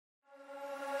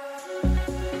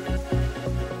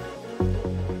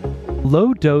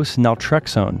Low-dose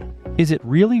naltrexone, is it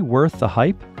really worth the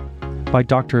hype? By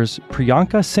Drs.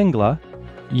 Priyanka Singla,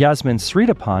 Yasmin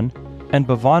Sritapan, and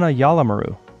Bhavana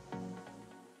Yalamaru.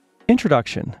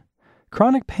 Introduction.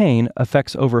 Chronic pain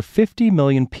affects over 50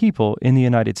 million people in the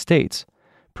United States,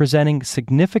 presenting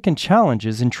significant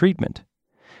challenges in treatment.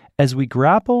 As we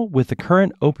grapple with the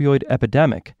current opioid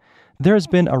epidemic, there has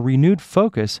been a renewed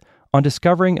focus on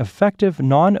discovering effective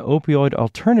non-opioid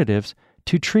alternatives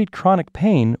to treat chronic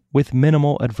pain with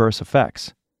minimal adverse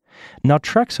effects.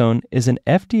 Naltrexone is an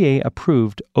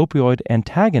FDA-approved opioid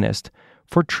antagonist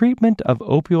for treatment of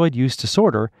opioid use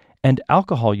disorder and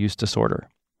alcohol use disorder.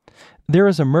 There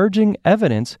is emerging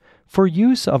evidence for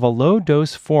use of a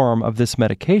low-dose form of this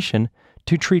medication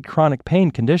to treat chronic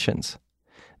pain conditions.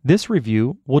 This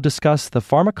review will discuss the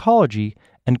pharmacology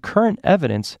and current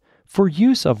evidence for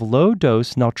use of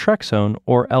low-dose naltrexone,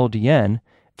 or LDN,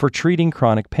 for treating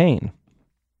chronic pain.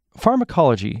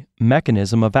 Pharmacology,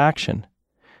 mechanism of action.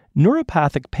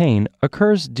 Neuropathic pain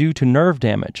occurs due to nerve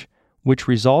damage, which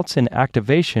results in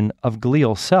activation of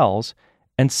glial cells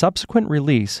and subsequent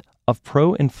release of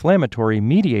pro-inflammatory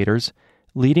mediators,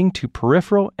 leading to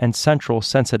peripheral and central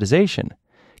sensitization,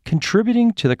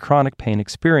 contributing to the chronic pain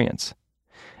experience.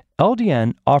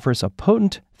 LDN offers a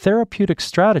potent therapeutic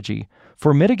strategy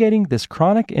for mitigating this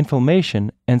chronic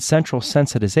inflammation and central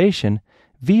sensitization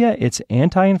via its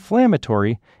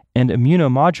anti-inflammatory and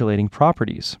immunomodulating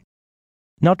properties.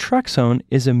 Naltrexone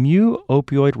is a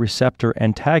mu-opioid receptor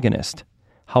antagonist.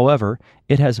 However,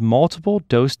 it has multiple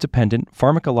dose-dependent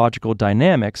pharmacological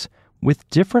dynamics with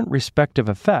different respective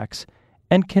effects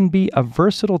and can be a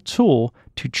versatile tool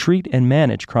to treat and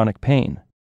manage chronic pain.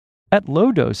 At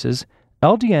low doses,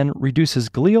 LDN reduces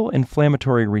glial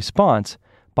inflammatory response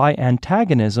by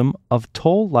antagonism of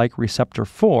toll-like receptor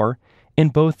 4 in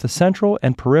both the central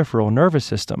and peripheral nervous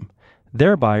system,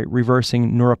 thereby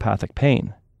reversing neuropathic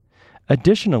pain.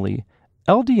 Additionally,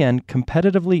 LDN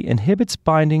competitively inhibits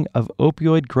binding of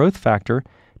opioid growth factor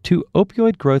to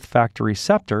opioid growth factor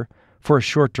receptor for a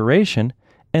short duration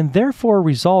and therefore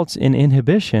results in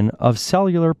inhibition of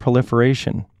cellular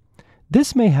proliferation.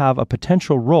 This may have a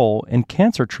potential role in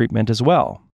cancer treatment as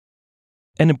well.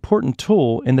 An important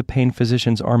tool in the pain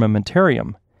physician's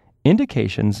armamentarium,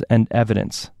 indications and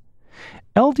evidence.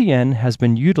 LDN has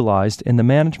been utilized in the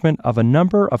management of a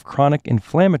number of chronic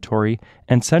inflammatory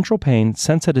and central pain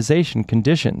sensitization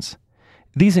conditions.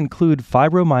 These include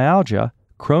fibromyalgia,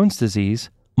 Crohn's disease,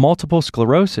 multiple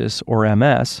sclerosis or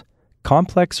MS,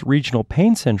 complex regional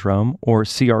pain syndrome or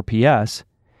CRPS,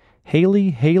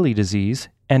 Hailey-Hailey disease,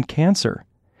 and cancer.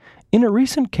 In a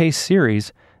recent case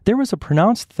series, there was a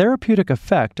pronounced therapeutic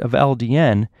effect of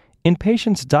LDN in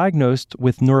patients diagnosed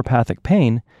with neuropathic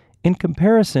pain in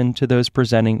comparison to those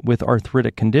presenting with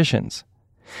arthritic conditions.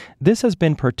 This has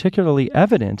been particularly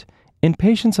evident in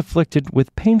patients afflicted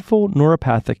with painful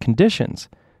neuropathic conditions,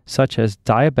 such as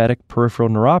diabetic peripheral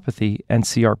neuropathy and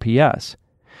CRPS,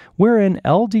 wherein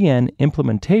LDN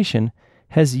implementation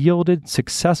has yielded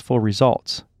successful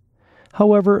results.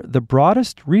 However, the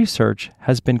broadest research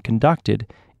has been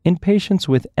conducted in patients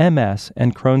with MS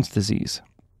and Crohn's disease.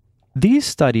 These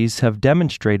studies have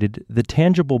demonstrated the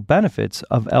tangible benefits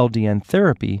of LDN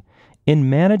therapy in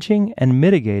managing and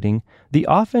mitigating the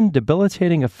often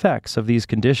debilitating effects of these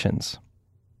conditions.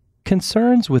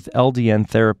 Concerns with LDN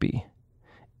therapy.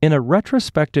 In a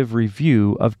retrospective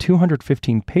review of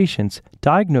 215 patients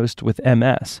diagnosed with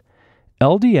MS,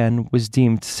 LDN was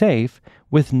deemed safe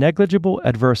with negligible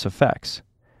adverse effects.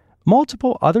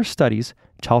 Multiple other studies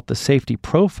tout the safety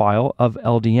profile of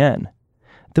LDN.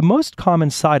 The most common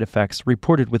side effects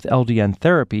reported with LDN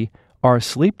therapy are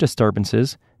sleep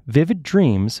disturbances, vivid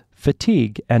dreams,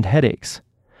 fatigue, and headaches.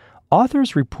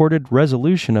 Authors reported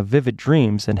resolution of vivid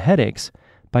dreams and headaches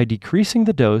by decreasing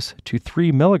the dose to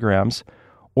 3 milligrams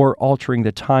or altering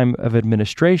the time of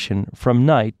administration from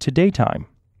night to daytime.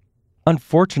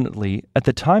 Unfortunately, at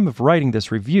the time of writing this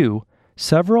review,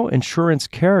 several insurance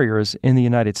carriers in the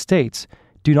United States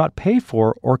do not pay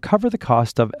for or cover the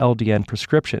cost of LDN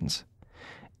prescriptions.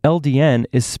 LDN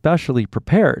is specially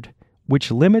prepared,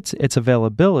 which limits its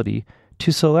availability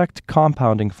to select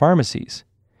compounding pharmacies.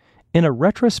 In a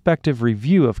retrospective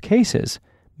review of cases,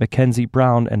 Mackenzie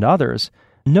Brown and others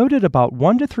noted about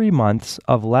 1 to 3 months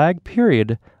of lag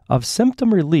period of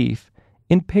symptom relief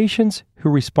in patients who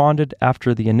responded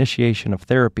after the initiation of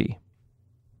therapy.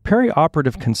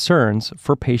 Perioperative concerns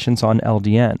for patients on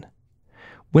LDN.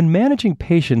 When managing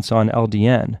patients on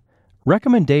LDN,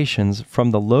 recommendations from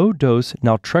the Low-Dose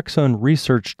Naltrexone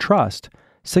Research Trust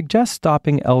suggest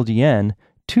stopping LDN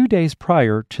 2 days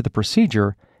prior to the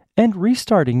procedure and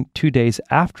restarting 2 days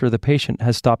after the patient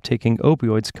has stopped taking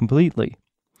opioids completely.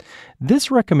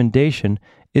 This recommendation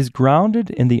is grounded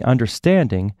in the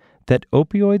understanding that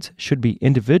opioids should be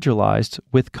individualized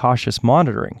with cautious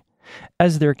monitoring,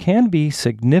 as there can be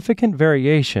significant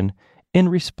variation in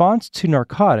response to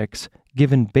narcotics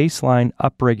given baseline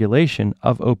upregulation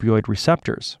of opioid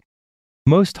receptors.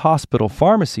 Most hospital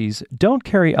pharmacies don't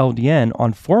carry LDN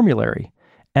on formulary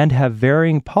and have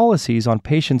varying policies on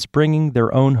patients bringing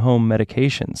their own home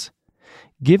medications.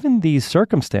 Given these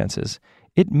circumstances,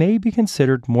 it may be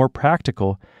considered more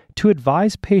practical to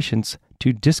advise patients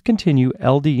to discontinue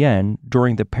LDN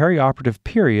during the perioperative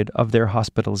period of their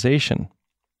hospitalization.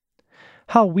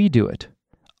 How we do it.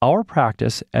 Our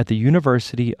practice at the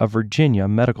University of Virginia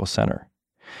Medical Center.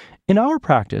 In our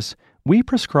practice, we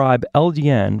prescribe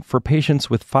LDN for patients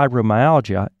with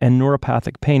fibromyalgia and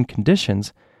neuropathic pain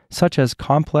conditions such as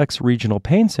complex regional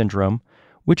pain syndrome,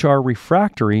 which are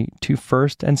refractory to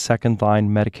first and second line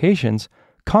medications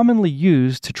commonly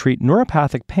used to treat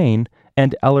neuropathic pain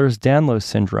and Ehlers-Danlos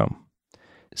syndrome.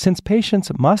 Since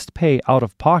patients must pay out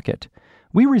of pocket,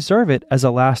 we reserve it as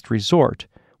a last resort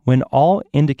when all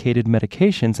indicated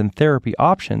medications and therapy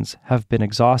options have been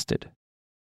exhausted.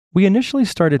 We initially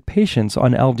started patients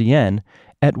on LDN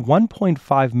at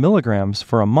 1.5 milligrams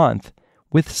for a month,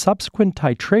 with subsequent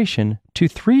titration to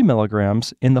 3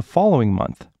 milligrams in the following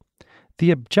month.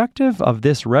 The objective of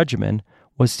this regimen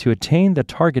was to attain the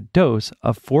target dose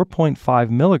of 4.5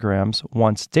 milligrams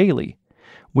once daily,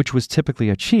 which was typically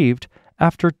achieved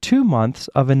after 2 months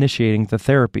of initiating the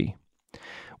therapy.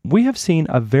 We have seen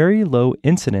a very low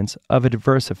incidence of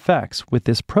adverse effects with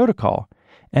this protocol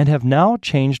and have now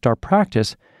changed our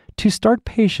practice to start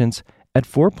patients at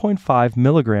 4.5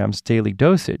 milligrams daily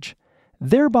dosage,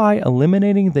 thereby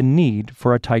eliminating the need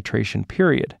for a titration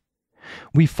period.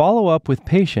 We follow up with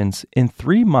patients in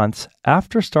 3 months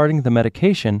after starting the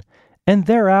medication and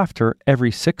thereafter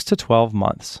every 6 to 12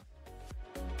 months.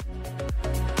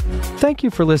 Thank you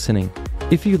for listening.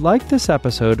 If you like this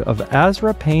episode of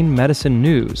ASRA Pain Medicine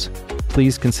News,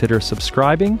 please consider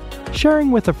subscribing,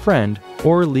 sharing with a friend,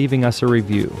 or leaving us a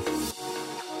review.